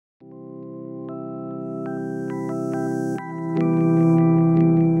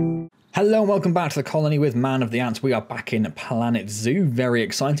Hello and welcome back to the colony with Man of the Ants. We are back in Planet Zoo. Very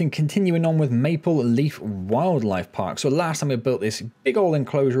exciting. Continuing on with Maple Leaf Wildlife Park. So last time we built this big old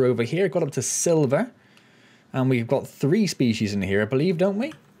enclosure over here. Got up to silver. And we've got 3 species in here, I believe, don't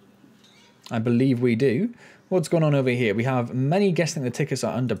we? I believe we do. What's going on over here? We have many guessing the tickets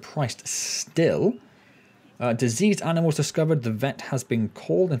are underpriced still. Diseased animals discovered. The vet has been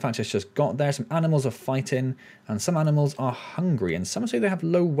called. In fact, it's just got there. Some animals are fighting, and some animals are hungry. And some say they have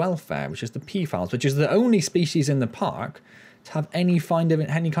low welfare, which is the peafowls, which is the only species in the park to have any kind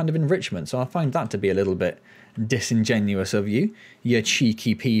of enrichment. So I find that to be a little bit disingenuous of you, you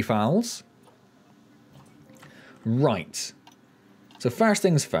cheeky peafowls. Right. So first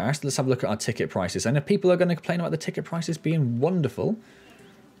things first, let's have a look at our ticket prices. And if people are going to complain about the ticket prices being wonderful,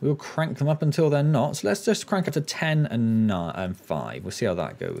 we'll crank them up until they're not. So let's just crank up to 10 and 5. We'll see how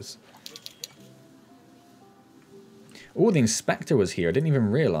that goes. Oh, the inspector was here. I didn't even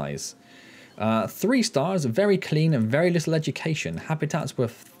realise. 3 stars, very clean and very little education. Habitats were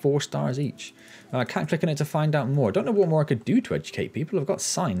 4 stars each. Can't click on it to find out more. Don't know what more I could do to educate people. I've got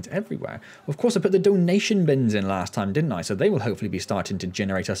signs everywhere. Of course, I put the donation bins in last time, didn't I? So they will hopefully be starting to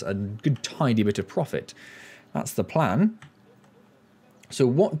generate us a good tidy bit of profit. That's the plan. So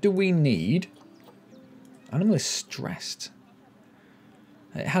what do we need? Animal is stressed.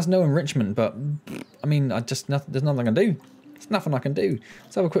 It has no enrichment, but I mean, there's nothing I can do. There's nothing I can do.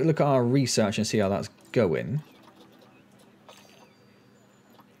 Let's have a quick look at our research and see how that's going.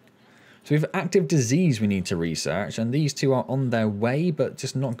 So we have active disease we need to research, and these 2 are on their way, but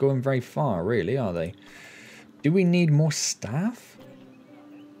just not going very far, really, are they? Do we need more staff?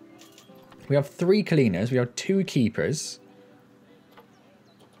 We have 3 cleaners. We have 2 keepers.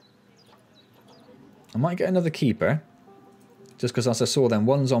 I might get another keeper, just because as I saw then,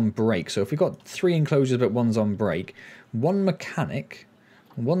 1's on break. So if we've got 3 enclosures but 1's on break, 1 mechanic,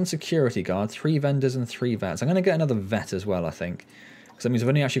 1 security guard, 3 vendors and 3 vets. I'm going to get another vet as well, I think. Because that means we've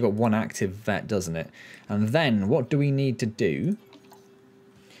only actually got 1 active vet, doesn't it? And then what do we need to do?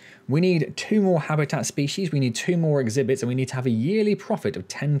 We need 2 more habitat species, we need 2 more exhibits, and we need to have a yearly profit of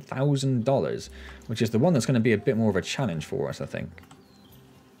 $10,000, which is the one that's going to be a bit more of a challenge for us, I think.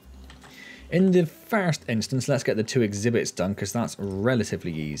 In the first instance, let's get the 2 exhibits done, because that's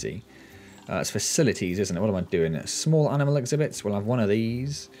relatively easy. It's facilities, isn't it? What am I doing? Small animal exhibits. We'll have 1 of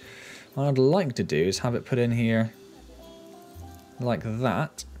these. What I'd like to do is have it put in here like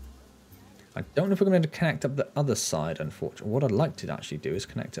that. I don't know if we're going to connect up the other side, unfortunately. What I'd like to actually do is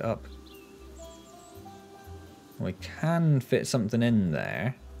connect it up. We can fit something in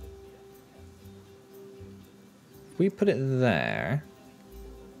there. If we put it there...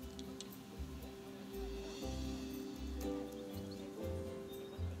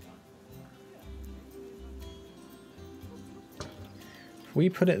 If we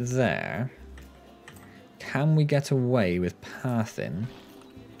put it there, can we get away with pathing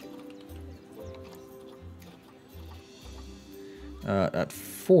at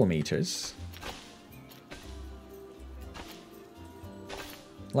 4 meters?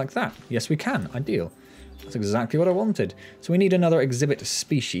 Like that. Yes, we can. Ideal. That's exactly what I wanted. So we need another exhibit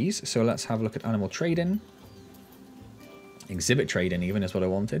species. So let's have a look at animal trading. Exhibit trading even is what I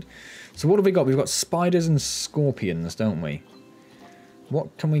wanted. So what have we got? We've got spiders and scorpions, don't we?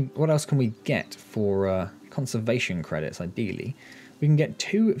 What else can we get for conservation credits, ideally? We can get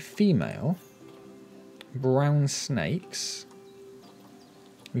 2 female brown snakes.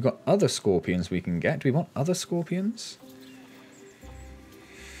 We've got other scorpions we can get. Do we want other scorpions?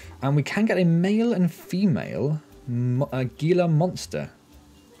 And we can get a male and female Gila monster.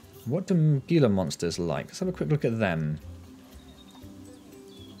 What do Gila monsters like? Let's have a quick look at them.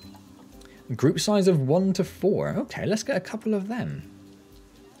 Group size of 1 to 4. Okay, let's get a couple of them.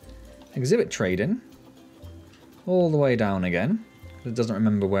 Exhibit trading. All the way down again. It doesn't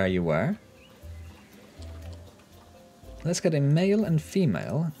remember where you were. Let's get a male and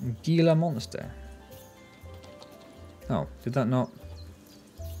female Gila monster. Oh, did that not...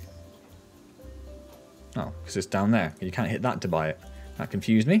 Oh, because it's down there. You can't hit that to buy it. That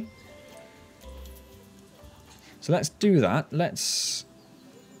confused me. So let's do that. Let's...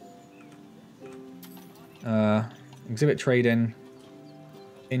 exhibit trading.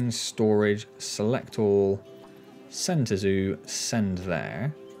 In storage, select all, send to zoo, send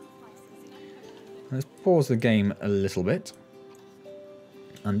there. Let's pause the game a little bit.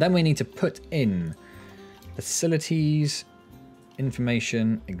 And then we need to put in facilities,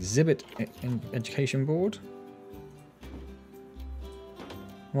 information, exhibit education board.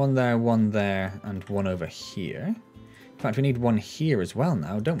 1 there, and 1 over here. In fact, we need 1 here as well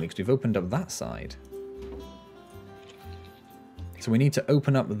now, don't we? Because we've opened up that side. So we need to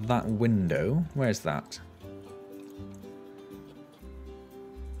open up that window. Where's that?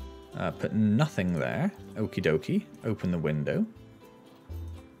 Put nothing there. Okie dokie. Open the window.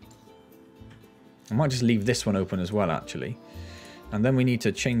 I might just leave this one open as well, actually. And then we need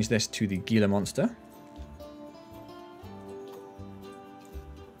to change this to the Gila monster.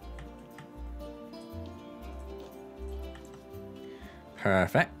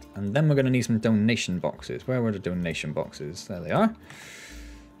 Perfect. And then we're going to need some donation boxes. Where were the donation boxes? There they are.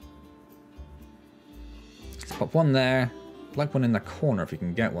 Let's pop one there. I'd like one in the corner if we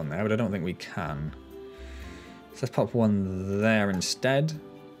can get one there, but I don't think we can. So let's pop one there instead.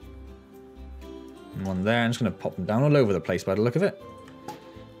 And one there. I'm just going to pop them down all over the place by the look of it.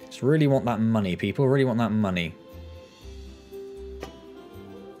 Just really want that money, people. Really want that money.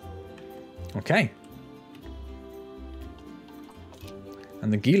 Okay.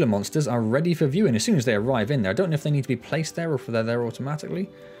 And the Gila monsters are ready for viewing as soon as they arrive in there. I don't know if they need to be placed there or if they're there automatically.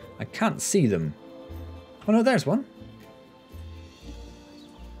 I can't see them. Oh no, there's one.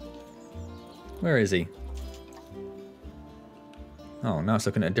 Where is he? Oh, now it's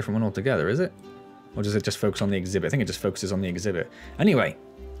looking at a different one altogether, is it? Or does it just focus on the exhibit? I think it just focuses on the exhibit. Anyway,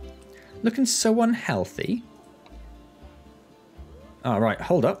 looking so unhealthy. All right,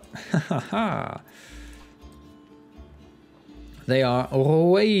 hold up. They are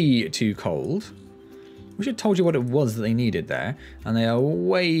way too cold. We should have told you what it was that they needed there. And they are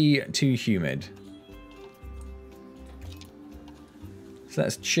way too humid. So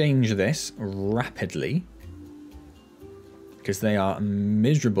let's change this rapidly. Because they are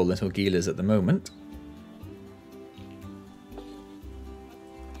miserable little Gilas at the moment.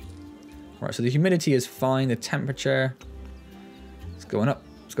 Right, so the humidity is fine. The temperature is going up.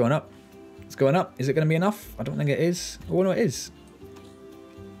 It's going up. It's going up. Is it going to be enough? I don't think it is. Oh, no, it is.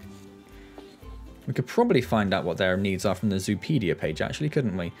 We could probably find out what their needs are from the Zoopedia page, actually,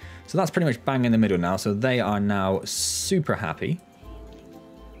 couldn't we? So that's pretty much bang in the middle now. So they are now super happy.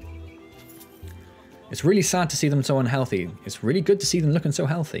 It's really sad to see them so unhealthy. It's really good to see them looking so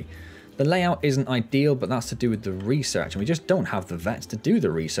healthy. The layout isn't ideal, but that's to do with the research. And we just don't have the vets to do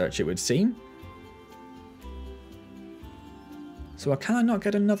the research, it would seem. So can I not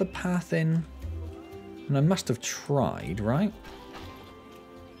get another path in? And I must have tried, right?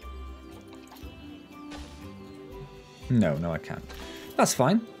 No, I can't. That's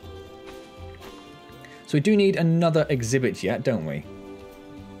fine. So we do need another exhibit yet, don't we?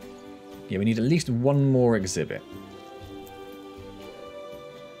 Yeah, we need at least one more exhibit.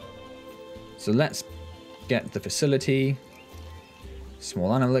 So let's get the facility.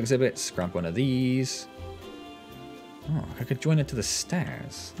 Small animal exhibits. Grab one of these. Oh, I could join it to the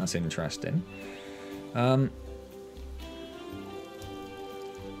stairs. That's interesting. So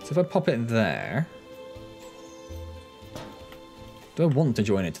if I pop it there... Do I want to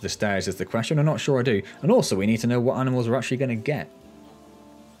join it to the stairs is the question. I'm not sure I do. And also we need to know what animals we're actually going to get.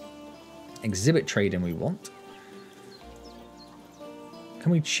 Exhibit trading we want. Can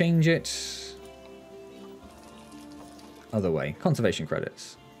we change it? Other way. Conservation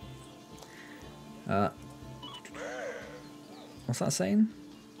credits. What's that saying?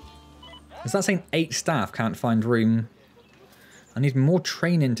 Is that saying 8 staff can't find room? I need more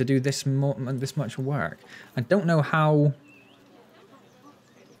training to do this much work. I don't know how...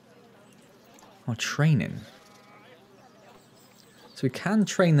 Oh, training. So we can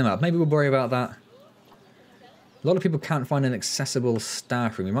train them up. Maybe we'll worry about that. A lot of people can't find an accessible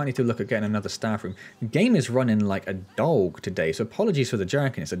staff room. We might need to look at getting another staff room. The game is running like a dog today, so apologies for the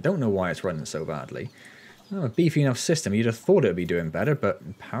jerkiness. I don't know why it's running so badly. Oh, a beefy enough system. You'd have thought it would be doing better, but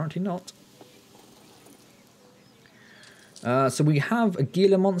apparently not. So we have a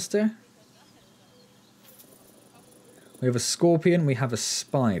Gila monster. We have a scorpion. We have a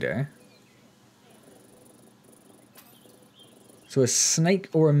spider. So a snake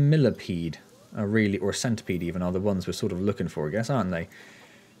or a millipede are really, or a centipede even, are the ones we're sort of looking for, I guess, aren't they?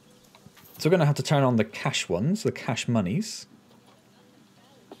 So we're going to have to turn on the cash ones, the cash monies.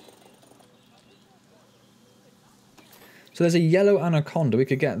 So there's a yellow anaconda. We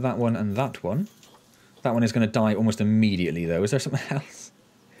could get that one and that one. That one is going to die almost immediately, though. Is there something else?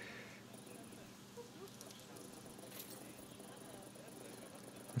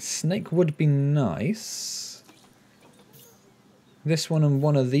 A snake would be nice. This one and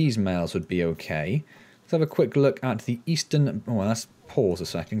one of these males would be okay. Let's have a quick look at the eastern... Oh, let's pause a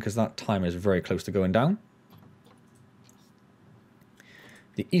second because that timer is very close to going down.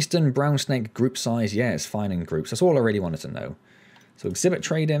 The eastern brown snake group size, yeah, it's fine in groups. That's all I really wanted to know. So exhibit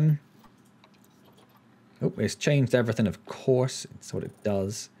trading. Oh, it's changed everything, of course. It's what it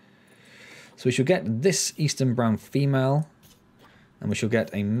does. So we should get this eastern brown female. And we shall get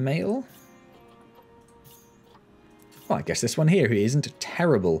a male. Well, I guess this one here, who isn't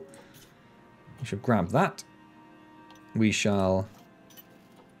terrible. We shall grab that. We shall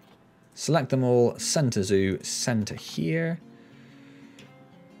select them all, center zoo, center here.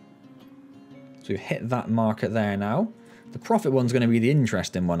 So we've hit that marker there now. The profit one's going to be the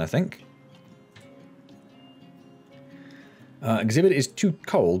interesting one, I think. Exhibit is too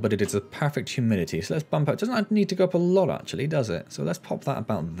cold, but it is a perfect humidity. So let's bump up. Doesn't need to go up a lot, actually, does it? So let's pop that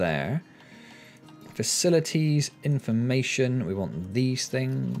about there. Facilities, information. We want these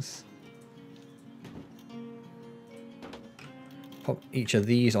things. Pop each of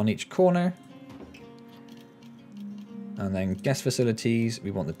these on each corner. And then guest facilities.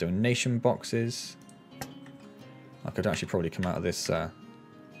 We want the donation boxes. I could actually probably come out of this. Oh,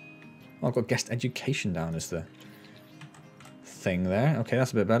 I've got guest education down as the thing there. Okay,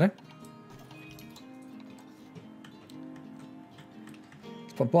 that's a bit better.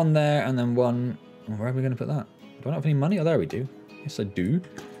 Let's put one there and then one. Where are we going to put that? Do I not have any money? Oh, there we do. Yes, I do.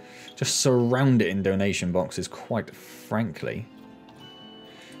 Just surround it in donation boxes, quite frankly.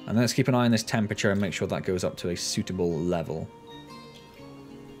 And let's keep an eye on this temperature and make sure that goes up to a suitable level.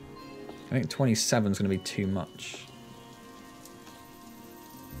 I think 27 is going to be too much.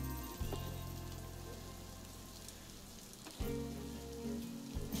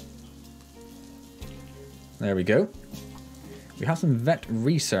 There we go. We have some vet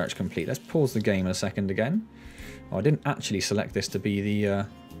research complete. Let's pause the game a second again. Oh, I didn't actually select this to be the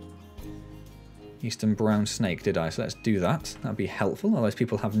eastern brown snake, did I? So let's do that. That'd be helpful, otherwise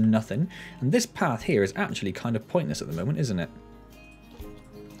people have nothing. And this path here is actually kind of pointless at the moment, isn't it?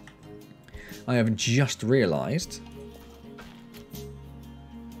 I have just realised.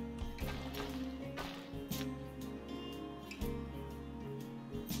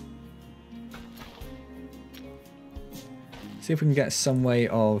 See if we can get some way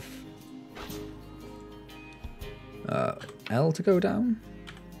of L to go down.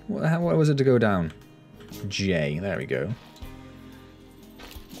 What the hell? What was it to go down? J. There we go.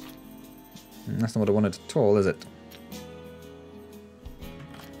 That's not what I wanted at all, is it?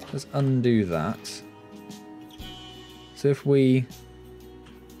 Let's undo that. So if we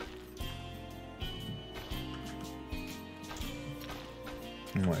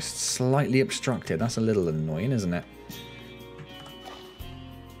oh, it's slightly obstructed. That's a little annoying, isn't it?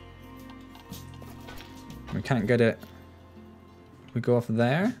 We can't get it. We go off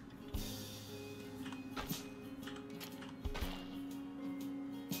there.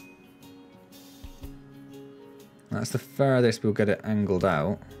 That's the furthest we'll get it angled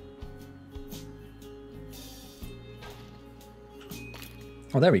out.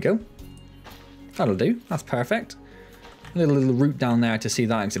 Oh, there we go. That'll do. That's perfect. A little route down there to see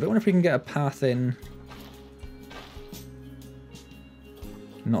that exhibit. I wonder if we can get a path in.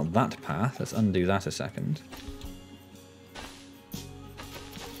 Not that path. Let's undo that a second.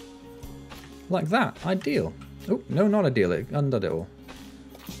 Like that. Ideal. Oh, no, not ideal. It undid it all.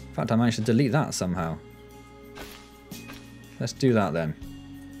 In fact, I managed to delete that somehow. Let's do that then.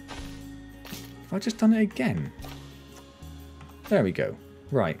 Have I just done it again? There we go.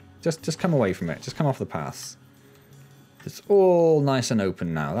 Right. Just come away from it. Just come off the paths. It's all nice and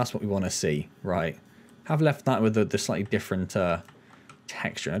open now. That's what we want to see. Right. Have left that with the slightly different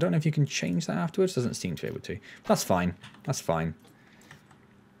texture. I don't know if you can change that afterwards. Doesn't seem to be able to. That's fine. That's fine.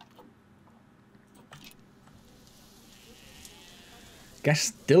 Guess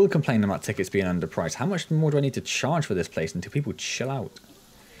still complaining about tickets being underpriced. How much more do I need to charge for this place until people chill out?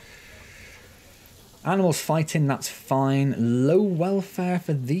 Animals fighting, that's fine. Low welfare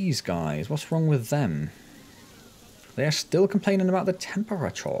for these guys. What's wrong with them? They are still complaining about the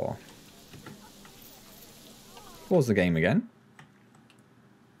temperature. Pause the game again.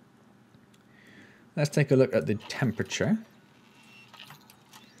 Let's take a look at the temperature.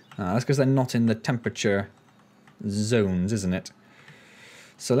 That's because they're not in the temperature zones, isn't it?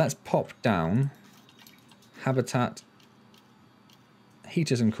 So let's pop down habitat,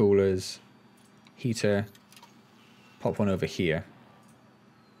 heaters and coolers, heater, pop one over here.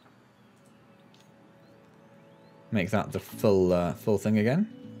 Make that the full thing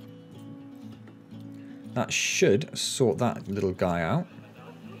again. That should sort that little guy out.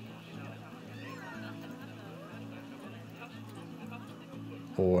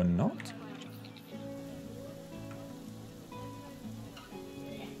 Or not.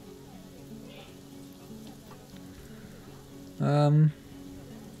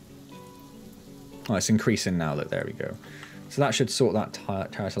 Oh, it's increasing now. There we go. So that should sort that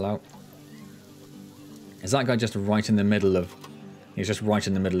turtle out. Is that guy just right in the middle of... He's just right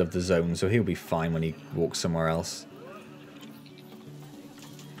in the middle of the zone, so he'll be fine when he walks somewhere else.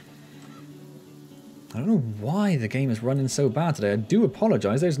 I don't know why the game is running so bad today. I do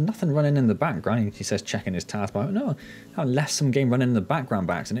apologise. There's nothing running in the background. He says checking his taskbar. No, I left some game running in the background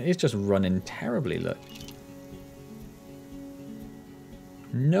by accident. It's just running terribly, look.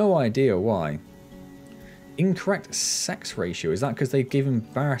 No idea why. Incorrect sex ratio. Is that because they've given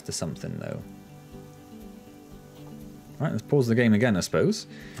birth to something, though? Alright, let's pause the game again, I suppose.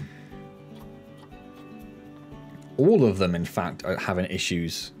 All of them, in fact, are having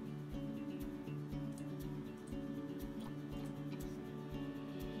issues.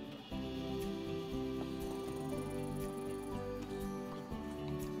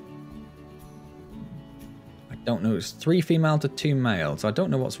 Don't know, it's 3 female to 2 male, so I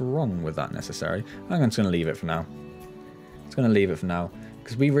don't know what's wrong with that necessarily. I'm just going to leave it for now. It's going to leave it for now,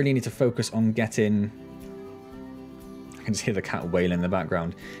 because we really need to focus on getting... I can just hear the cat wailing in the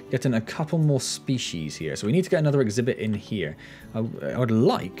background. Getting a couple more species here, so we need to get another exhibit in here. I would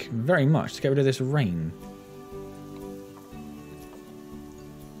like, very much, to get rid of this rain.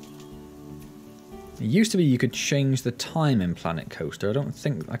 It used to be you could change the time in Planet Coaster.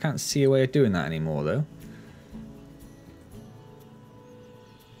 I can't see a way of doing that anymore, though.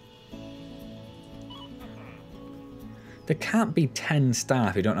 There can't be 10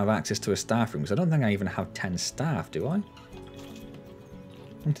 staff who don't have access to a staff room, because I don't think I even have 10 staff, do I? 1,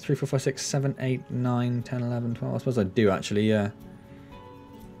 2, 3, 4, 5, 6, 7, 8, 9, 10, 11, 12. I suppose I do, actually, yeah.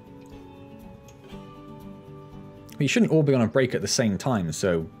 But you shouldn't all be on a break at the same time,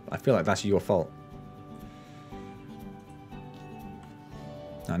 so I feel like that's your fault.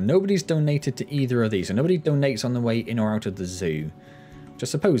 Now, nobody's donated to either of these, so nobody donates on the way in or out of the zoo. Which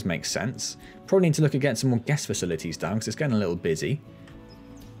I suppose makes sense. Probably need to look at getting some more guest facilities down, because it's getting a little busy.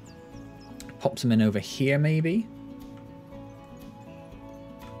 Pop some in over here, maybe?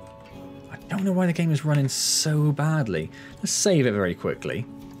 I don't know why the game is running so badly. Let's save it very quickly.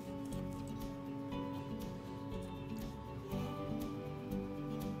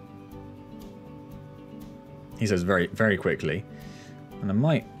 He says very, very quickly. And I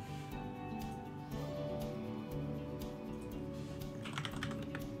might...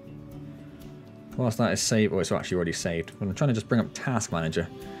 Whilst that is saved, oh, it's actually already saved. But I'm trying to just bring up Task Manager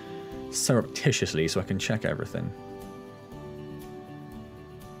surreptitiously so I can check everything.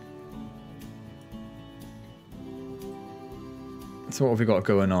 So what have we got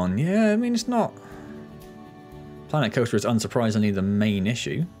going on? Yeah, I mean, it's not... Planet Coaster is unsurprisingly the main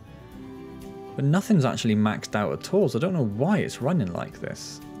issue. But nothing's actually maxed out at all, so I don't know why it's running like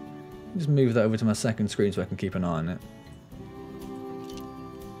this. Just move that over to my second screen so I can keep an eye on it.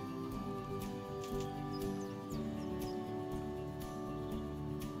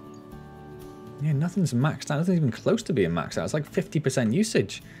 Yeah, nothing's maxed out. Nothing's even close to being maxed out. It's like 50%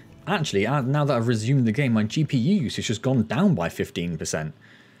 usage. Actually, now that I've resumed the game, my GPU usage has gone down by 15%. So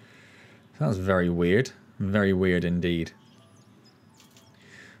that's very weird. Very weird indeed.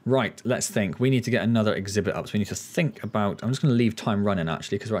 Right, let's think. We need to get another exhibit up. So we need to think about... I'm just going to leave time running,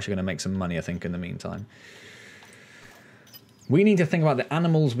 actually, because we're actually going to make some money, I think, in the meantime. We need to think about the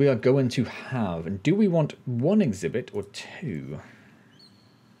animals we are going to have. And do we want 1 exhibit or 2?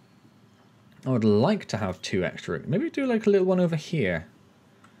 I would like to have 2 extra. Maybe do like a little one over here.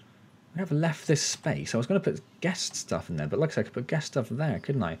 We have left this space. I was going to put guest stuff in there, but like I said, I could put guest stuff there,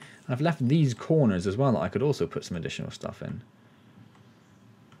 couldn't I? And I've left these corners as well that I could also put some additional stuff in.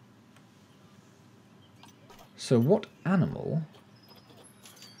 So what animal?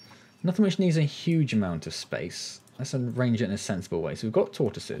 Nothing which needs a huge amount of space. Let's arrange it in a sensible way. So we've got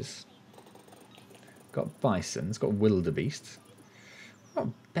tortoises. Got bisons. Got wildebeests. Got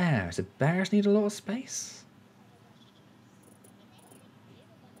bears. Do bears need a lot of space?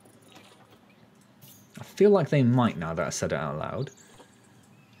 I feel like they might now that I said it out loud.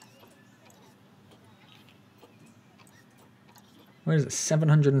 Where is it?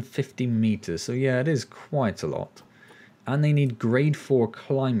 750 meters. So yeah, it is quite a lot. And they need grade 4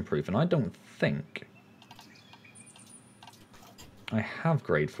 climb proof. And I don't think I have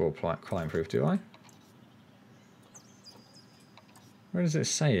grade 4 climb proof, do I? Where does it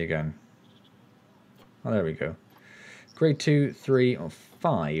say again? Oh, there we go. Grade 2, 3, or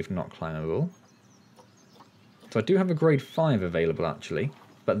 5 not climbable. So I do have a grade 5 available, actually.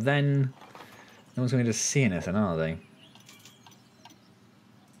 But then no one's going to see anything, are they?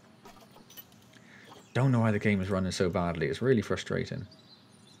 Don't know why the game is running so badly. It's really frustrating.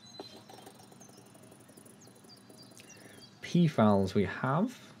 Peafowls we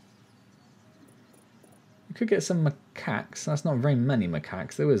have. We could get some macaques. That's not very many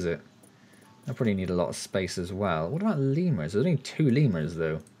macaques, though, is it? I probably need a lot of space as well. What about lemurs? There's only 2 lemurs,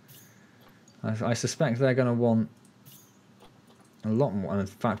 though. I suspect they're going to want A lot more. And in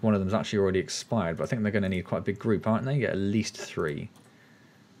fact, one of them's actually already expired, but I think they're going to need quite a big group, aren't they? Get at least 3.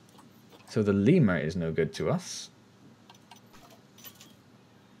 So the lemur is no good to us.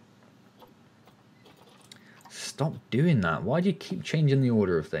 Stop doing that. Why do you keep changing the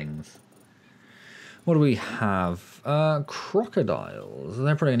order of things? What do we have? Crocodiles.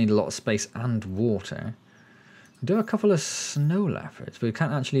 They're probably going to need a lot of space and water. We do have a couple of snow leopards, but we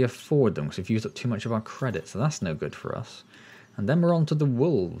can't actually afford them because we've used up too much of our credit, so that's no good for us. And then we're on to the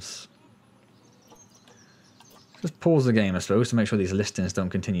wolves. Just pause the game, I suppose, to make sure these listings don't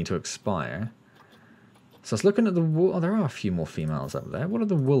continue to expire. So I was looking at the wolves. Oh, there are a few more females up there. What do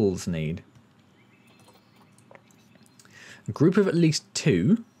the wolves need? A group of at least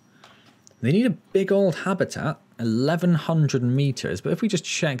 2. They need a big old habitat, 1,100 meters. But if we just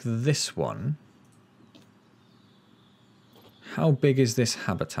check this one, how big is this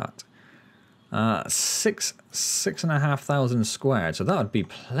habitat? 6,500 squared. So that would be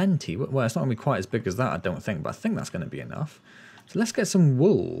plenty. Well, it's not going to be quite as big as that, I don't think, but I think that's going to be enough. So let's get some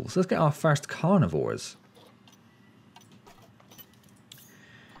wolves. Let's get our first carnivores.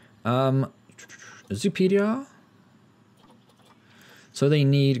 Zoopedia. So they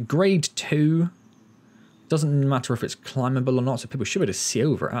need grade 2. Doesn't matter if it's climbable or not, so people should be able to see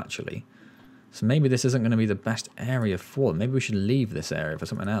over it, actually. So maybe this isn't going to be the best area for them. Maybe we should leave this area for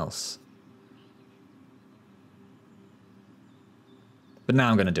something else. But now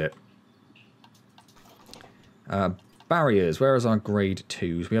I'm going to do it. Barriers. Where is our grade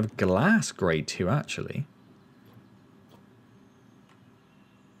 2s? We have glass grade 2, actually.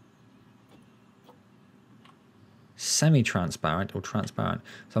 Semi-transparent or transparent.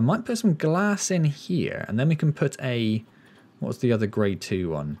 So I might put some glass in here, and then we can put a... What's the other grade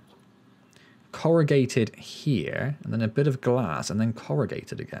 2 one? Corrugated here, and then a bit of glass, and then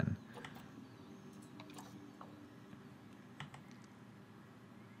corrugated again.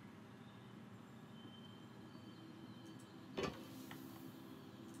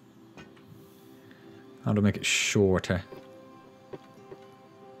 How to make it shorter?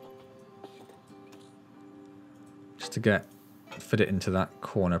 Just to fit it into that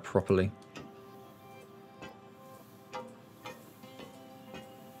corner properly.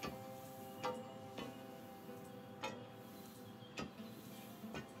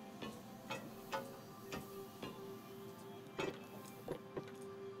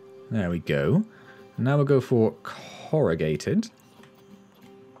 There we go. Now we'll go for corrugated.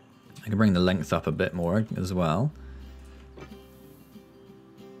 I can bring the length up a bit more as well.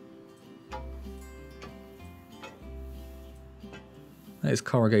 That is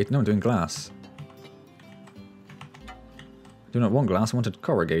corrugated. No, I'm doing glass. I do not want glass, I wanted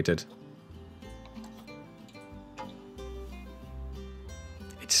corrugated.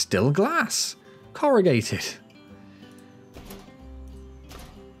 It's still glass. Corrugated.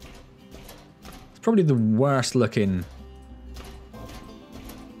 It's probably the worst looking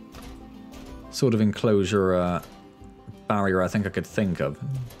sort of enclosure barrier I think I could think of.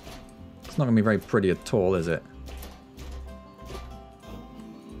 It's not going to be very pretty at all, is it?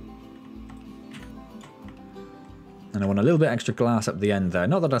 And I want a little bit extra glass up the end there.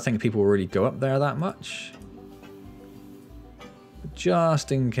 Not that I think people will really go up there that much. But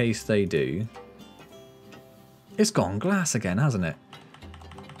just in case they do. It's gone glass again, hasn't it?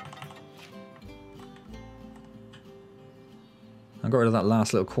 I got rid of that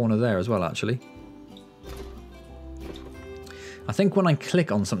last little corner there as well, actually. I think when I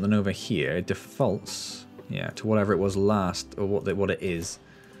click on something over here, it defaults, yeah, to whatever it was last, or what it is.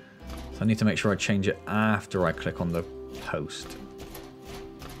 So I need to make sure I change it after I click on the post.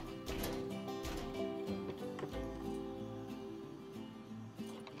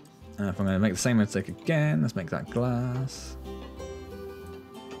 And if I'm going to make the same mistake again, let's make that glass.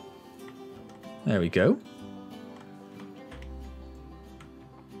 There we go.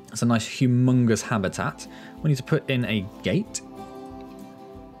 It's a nice humongous habitat. We need to put in a gate.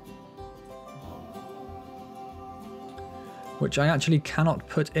 Which I actually cannot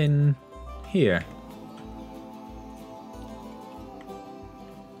put in here.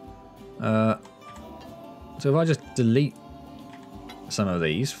 So if I just delete some of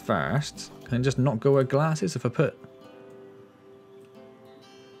these first, can it just not go where glass is if I put...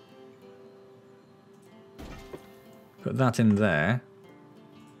 Put that in there.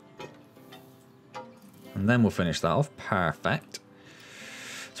 And then we'll finish that off. Perfect.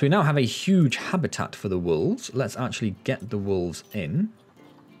 So we now have a huge habitat for the wolves. Let's actually get the wolves in.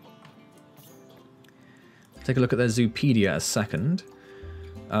 Take a look at their zoopedia a second.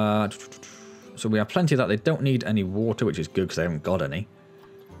 So we have plenty of that. They don't need any water, which is good because they haven't got any.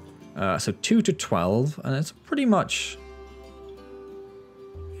 So 2 to 12, and it's pretty much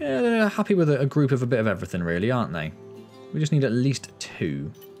Yeah, they're happy with a group of a bit of everything, really, aren't they? We just need at least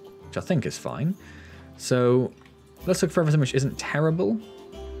 2, which I think is fine. So let's look for everything which isn't terrible.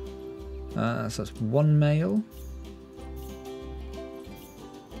 So that's 1 male.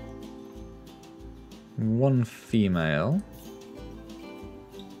 1 female.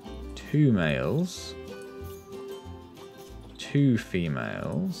 2 males. 2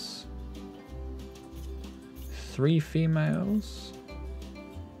 females. 3 females.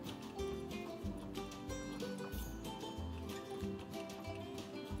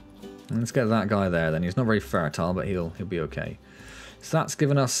 And let's get that guy there then. He's not very fertile, but he'll be okay. So that's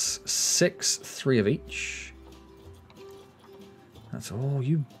given us 6, 3 of each. That's all,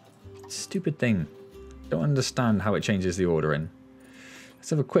 you stupid thing. Don't understand how it changes the ordering.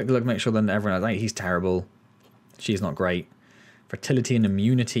 Let's have a quick look, make sure that everyone, like, he's terrible. She's not great. Fertility and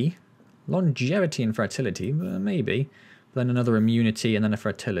immunity. Longevity and fertility, maybe. Then another immunity and then a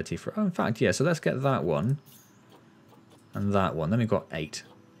fertility. Oh, in fact, yeah, so let's get that one. And that one. Then we've got 8.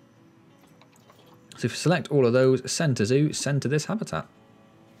 So if you select all of those, send to zoo, send to this habitat.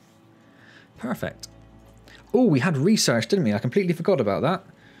 Perfect. Oh, we had research, didn't we? I completely forgot about that.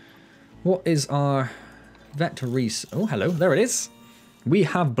 What is our vet research? Oh, hello, there it is. We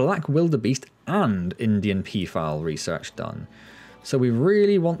have black wildebeest and Indian peafowl research done. So we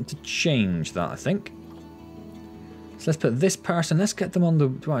really want to change that, I think. So let's put this person, let's get them on the...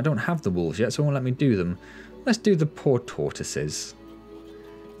 Well, I don't have the wolves yet, so it won't let me do them. Let's do the poor tortoises.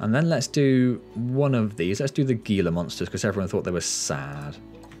 And then let's do one of these. Let's do the Gila monsters, because everyone thought they were sad.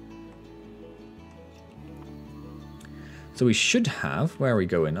 So we should have... Where are we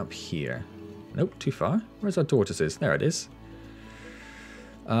going? Up here. Nope, too far. Where's our tortoises? There it is.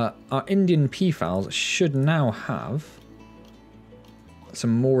 Our Indian peafowls should now have some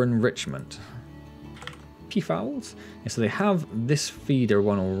more enrichment. Peafowls? Yeah, so they have this feeder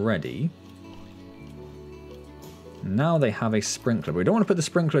one already. Now they have a sprinkler. But we don't want to put the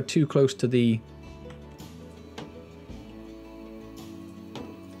sprinkler too close to the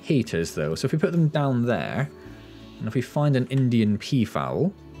heaters, though. So if we put them down there, and if we find an Indian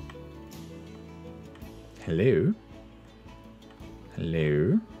peafowl... Hello?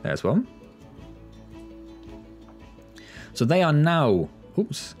 Hello? There's one. So they are now...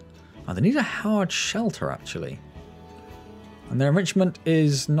 Oops. Oh, they need a hard shelter, actually. And their enrichment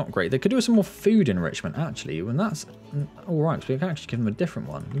is not great. They could do with some more food enrichment, actually. And that's alright, so we can actually give them a different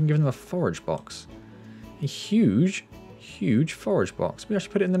one. We can give them a forage box. A huge, huge forage box. We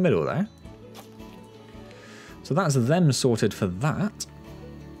actually put it in the middle there. So that's them sorted for that.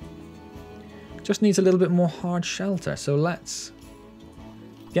 Just needs a little bit more hard shelter. So let's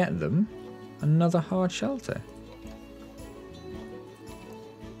get them another hard shelter.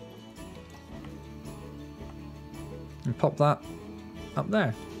 And pop that up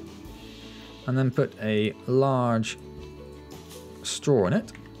there. And then put a large straw in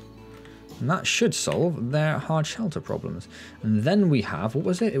it. And that should solve their hard shelter problems. And then we have, what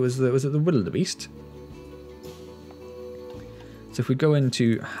was it? Was it the wildebeest? So if we go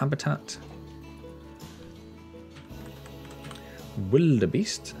into habitat,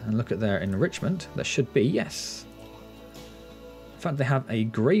 wildebeest, and look at their enrichment, there should be, yes. In fact, they have a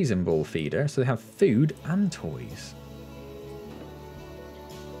grazing ball feeder, so they have food and toys.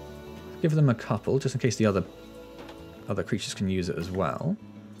 Give them a couple, just in case the other creatures can use it as well.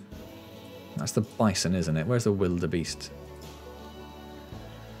 That's the bison, isn't it? Where's the wildebeest?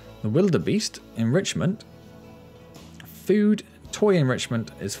 The wildebeest enrichment, food, toy enrichment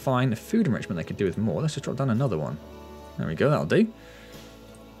is fine. Food enrichment they could do with more. Let's just drop down another one. There we go, that'll do.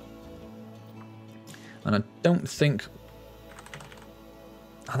 And I don't think...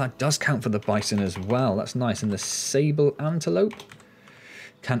 Oh, that does count for the bison as well. That's nice. And the sable antelope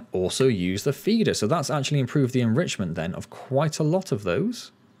can also use the feeder. So that's actually improved the enrichment then of quite a lot of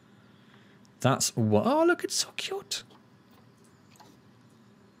those. That's what... Oh, look, it's so cute.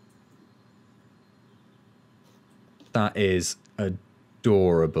 That is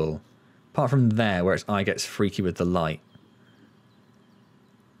adorable. Apart from there, where its eye gets freaky with the light.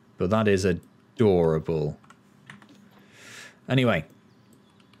 But that is adorable. Anyway.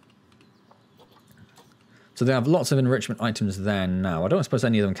 So they have lots of enrichment items there now. I don't suppose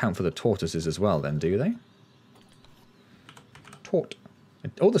any of them count for the tortoises as well then, do they?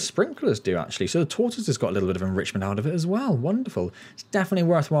 Oh, the sprinklers do actually. So the tortoises got a little bit of enrichment out of it as well. Wonderful. It's definitely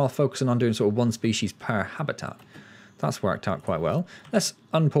worthwhile focusing on doing sort of one species per habitat. That's worked out quite well. Let's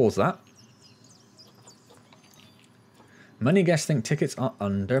unpause that. Many guests think tickets are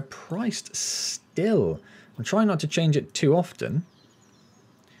underpriced still. I'm trying not to change it too often.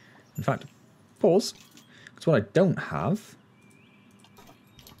 In fact, pause. Because what I don't have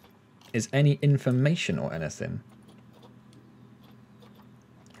is any information or anything.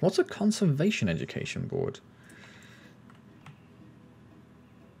 What's a conservation education board?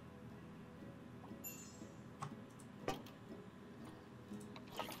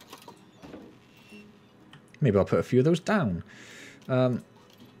 Maybe I'll put a few of those down.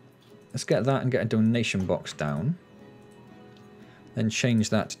 Let's get that and get a donation box down. Then change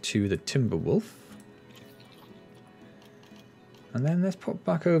that to the Timberwolf. And then let's put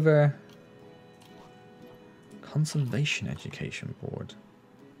back over Conservation Education Board.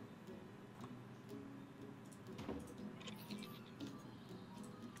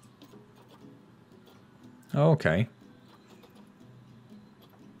 Okay.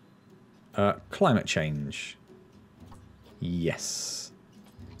 Climate change. Yes.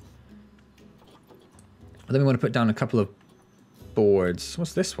 And then we want to put down a couple of boards.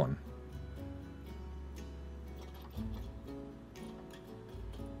 What's this one?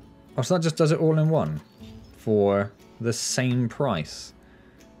 Oh, so that just does it all in one for the same price.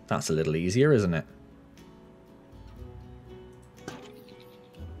 That's a little easier, isn't it?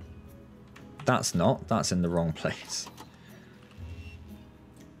 That's not. That's in the wrong place.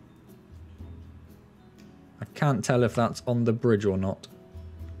 I can't tell if that's on the bridge or not.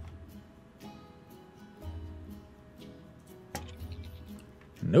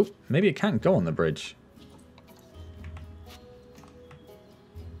 Nope. Maybe it can't go on the bridge.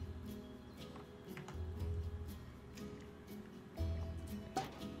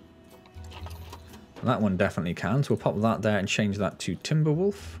 That one definitely can. So we'll pop that there and change that to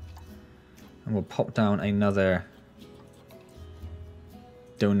Timberwolf. And we'll pop down another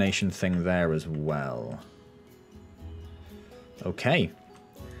donation thing there as well. Okay.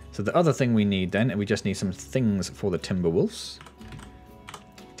 So the other thing we need then, we just need some things for the Timberwolves.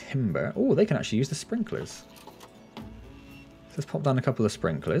 Timber. Oh, they can actually use the sprinklers. So let's pop down a couple of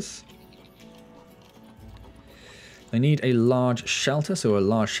sprinklers. They need a large shelter, so a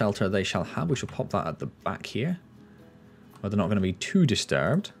large shelter they shall have. We shall pop that at the back here, where they're not going to be too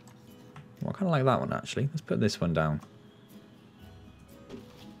disturbed. Well, I kind of like that one, actually. Let's put this one down.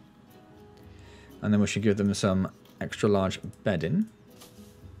 And then we should give them some extra large bedding.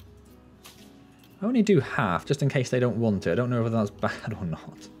 I only do half, just in case they don't want it. I don't know whether that's bad or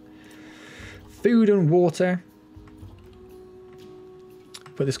not. Food and water.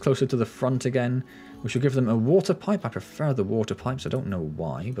 Put this closer to the front again. We should give them a water pipe. I prefer the water pipes. I don't know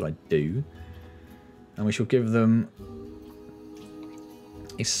why, but I do. And we shall give them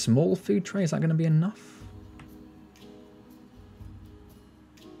a small food tray. Is that going to be enough?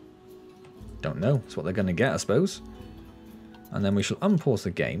 Don't know. That's what they're going to get, I suppose. And then we shall unpause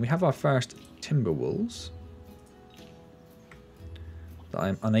the game. We have our first Timberwolves that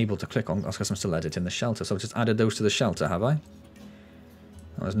I'm unable to click on. That's because I'm still editing the shelter. So I've just added those to the shelter, have I?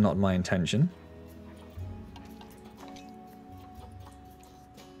 That was not my intention.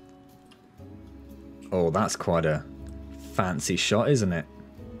 Oh, that's quite a fancy shot, isn't it?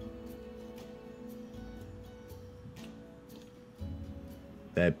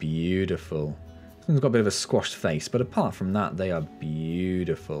 They're beautiful. This one's got a bit of a squashed face, but apart from that, they are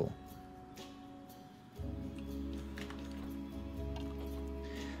beautiful.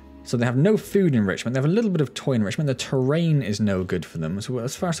 So they have no food enrichment. They have a little bit of toy enrichment. The terrain is no good for them. So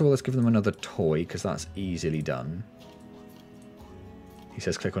first of all, let's give them another toy, because that's easily done. He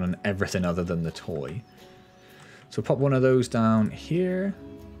says click on everything other than the toy. So pop one of those down here.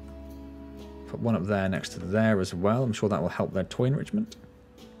 Put one up there next to there as well. I'm sure that will help their toy enrichment.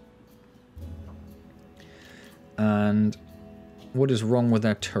 And what is wrong with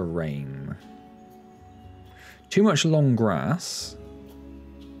their terrain? Too much long grass.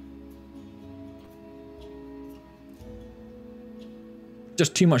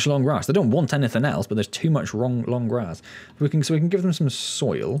 Just too much long grass. They don't want anything else, but there's too much long grass. So we can give them some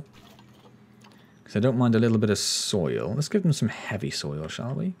soil. Because I don't mind a little bit of soil. Let's give them some heavy soil,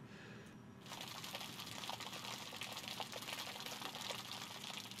 shall we?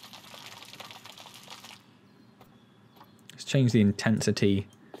 Let's change the intensity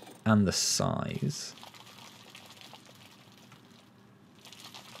and the size.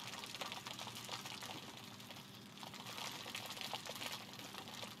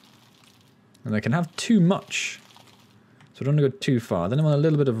 And they can have too much. So I don't want to go too far. Then I want a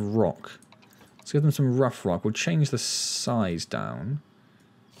little bit of rock. Let's give them some rough rock. We'll change the size down.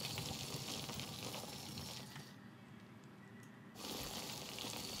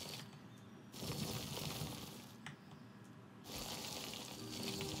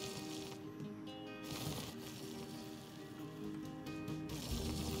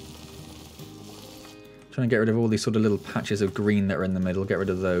 Trying to get rid of all these sort of little patches of green that are in the middle. Get rid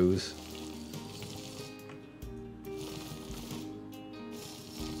of those.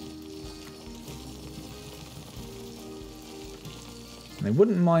 And I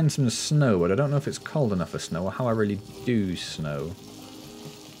wouldn't mind some snow, but I don't know if it's cold enough for snow or how I really do snow.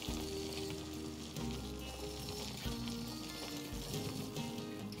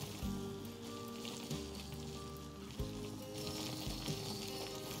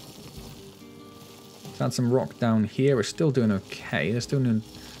 Add some rock down here. We're still doing okay. There's still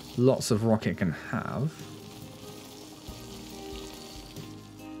lots of rock it can have.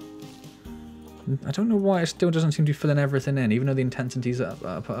 I don't know why it still doesn't seem to be filling everything in, even though the intensity's up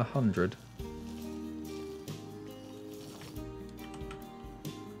at 100.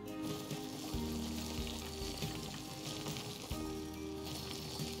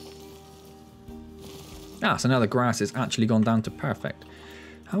 Ah, so now the grass has actually gone down to perfect.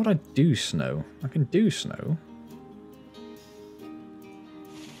 How would I do snow? I can do snow.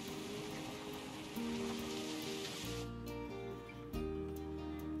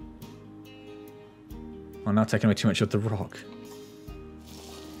 I'm now taking away too much of the rock.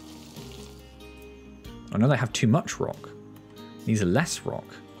 Oh no, they have too much rock. These are less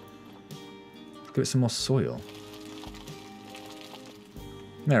rock. Give it some more soil.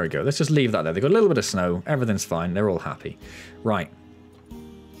 There we go. Let's just leave that there. They've got a little bit of snow. Everything's fine. They're all happy. Right.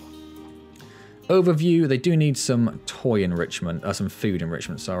 Overview, they do need some toy enrichment, some food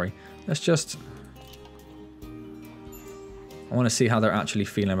enrichment, sorry. Let's just... I want to see how they're actually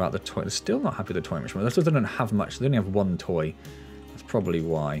feeling about the toy. They're still not happy with the toy enrichment. That's because they don't have much. They only have one toy. That's probably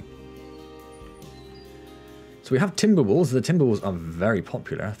why. So we have Timberwolves. The Timberwolves are very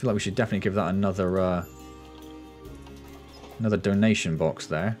popular. I feel like we should definitely give that another another donation box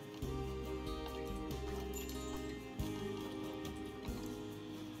there.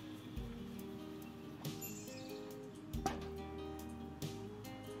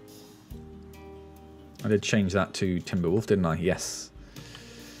 I did change that to Timberwolf, didn't I? Yes.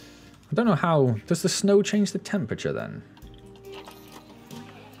 I don't know how... Does the snow change the temperature then?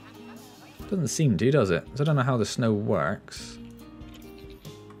 Doesn't seem to, does it? So I don't know how the snow works.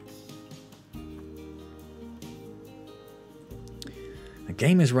 The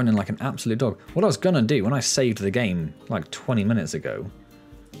game is running like an absolute dog. What I was going to do when I saved the game like 20 minutes ago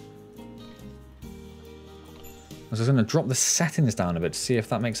I was going to drop the settings down a bit to see if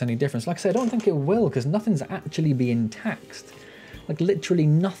that makes any difference. Like I said, I don't think it will because nothing's actually being taxed. Like literally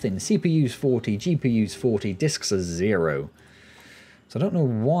nothing. CPU's 40, GPU's 40, disks are 0. So I don't know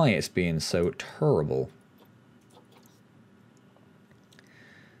why it's being so terrible.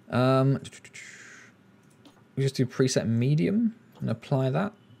 We just do preset medium and apply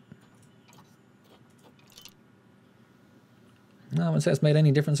that. No, I wouldn't say it's made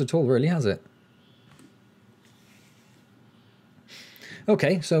any difference at all, really, has it?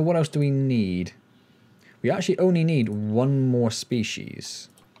 Okay, so what else do we need? We actually only need one more species.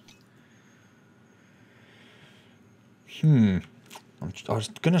 I was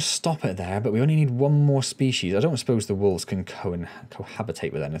going to stop it there, but we only need one more species. I don't suppose the wolves can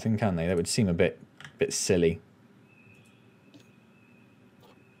cohabitate with anything, can they? That would seem a bit silly.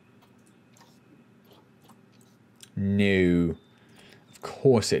 No. Of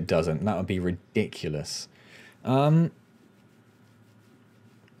course it doesn't. That would be ridiculous.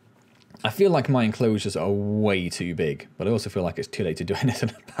 I feel like my enclosures are way too big, but I also feel like it's too late to do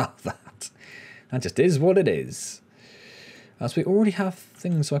anything about that. That just is what it is. So we already have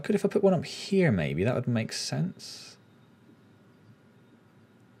things, so I could, if I put one up here maybe, that would make sense.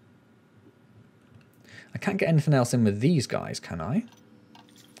 I can't get anything else in with these guys, can I?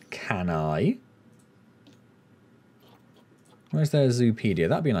 Can I? Where's their Zoopedia?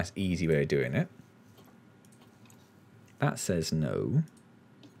 That'd be a nice easy way of doing it. That says no.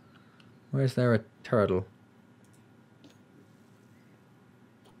 Where's there a turtle?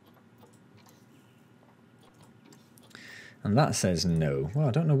 And that says no. Well,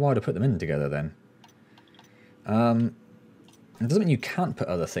 I don't know why to put them in together then. It doesn't mean you can't put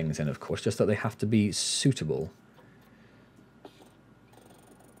other things in, of course, just that they have to be suitable.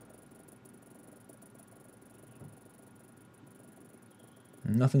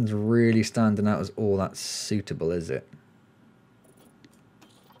 Nothing's really standing out as all that suitable, is it?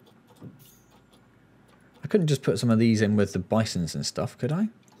 I couldn't just put some of these in with the bisons and stuff, could I?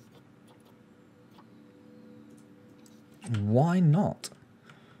 Why not?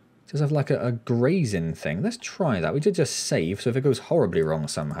 Just have like a grazing thing. Let's try that. We did just save, so if it goes horribly wrong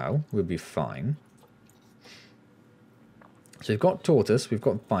somehow, we'll be fine. So we've got tortoise, we've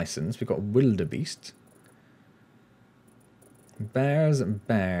got bisons, we've got wildebeest. Bears,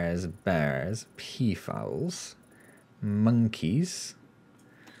 bears, bears, peafowls, monkeys.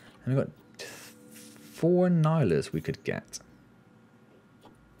 And we've got 4 Nylers we could get.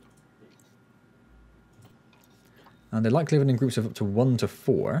 And they like living in groups of up to 1 to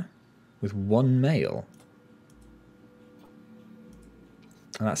 4 with 1 male.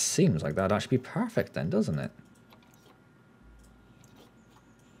 And that seems like that'd actually be perfect then, doesn't it?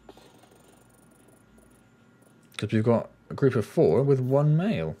 Because we've got a group of 4 with 1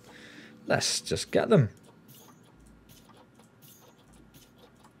 male. Let's just get them.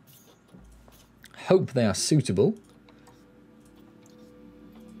 Hope they are suitable.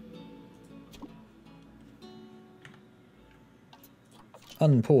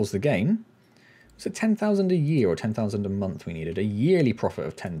 Unpause the game. Was it 10,000 a year or 10,000 a month we needed? A yearly profit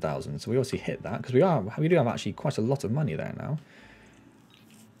of 10,000. So we obviously hit that because we do have actually quite a lot of money there now.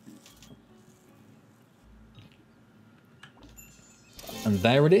 And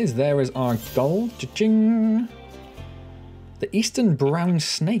there it is. There is our gold. Cha-ching! The eastern brown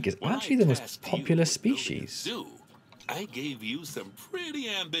snake is actually the most popular species. I gave you some pretty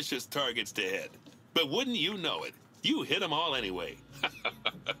ambitious targets to hit. But wouldn't you know it, you hit them all anyway.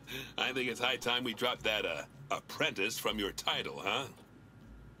 I think it's high time we dropped that apprentice from your title, huh?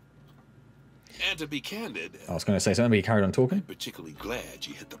 And to be candid, I was going to say something, but you carried on talking. I'm particularly glad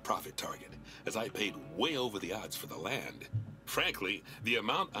you hit the profit target, as I paid way over the odds for the land. Frankly, the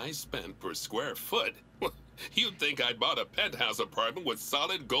amount I spent per square foot, you'd think I'd bought a penthouse apartment with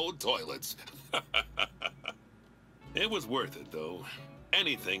solid gold toilets. It was worth it, though.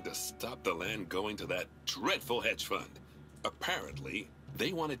 Anything to stop the land going to that dreadful hedge fund. Apparently,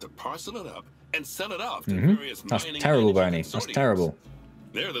 they wanted to parcel it up and sell it off to various mining. That's terrible, Bernie. That's terrible.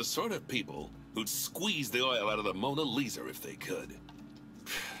 They're the sort of people who'd squeeze the oil out of the Mona Lisa if they could.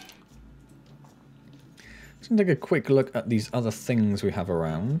 Let's take a quick look at these other things we have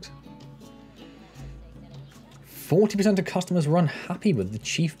around. 40% of customers were unhappy with the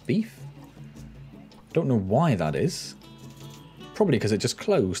chief beef. Don't know why that is. Probably because it just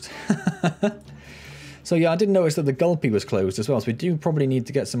closed. So yeah, I did notice that the Gulpy was closed as well, so we do probably need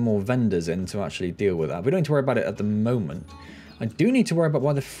to get some more vendors in to actually deal with that. We don't need to worry about it at the moment. I do need to worry about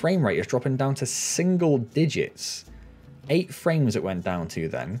why the frame rate is dropping down to single digits. 8 frames it went down to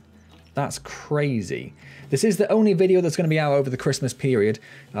then. That's crazy. This is the only video that's going to be out over the Christmas period.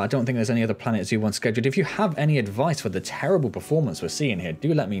 I don't think there's any other Planet Zoo ones scheduled. If you have any advice for the terrible performance we're seeing here,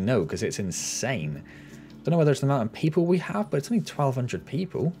 do let me know, because it's insane. Don't know whether it's the amount of people we have, but it's only 1,200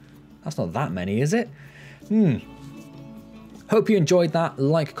 people. That's not that many, is it? Hope you enjoyed that.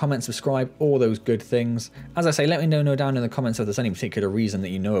 Like, comment, subscribe, all those good things. As I say, let me know down in the comments if there's any particular reason that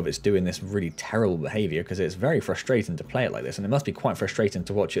you know of it's doing this really terrible behavior, because it's very frustrating to play it like this, and it must be quite frustrating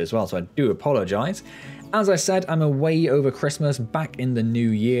to watch it as well, so I do apologize. As I said, I'm away over Christmas, back in the new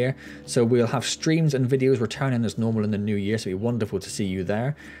year, so we'll have streams and videos returning as normal in the new year, so it'll be wonderful to see you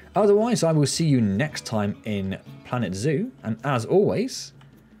there. Otherwise, I will see you next time in Planet Zoo, and as always,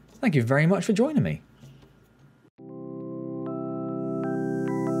 thank you very much for joining me.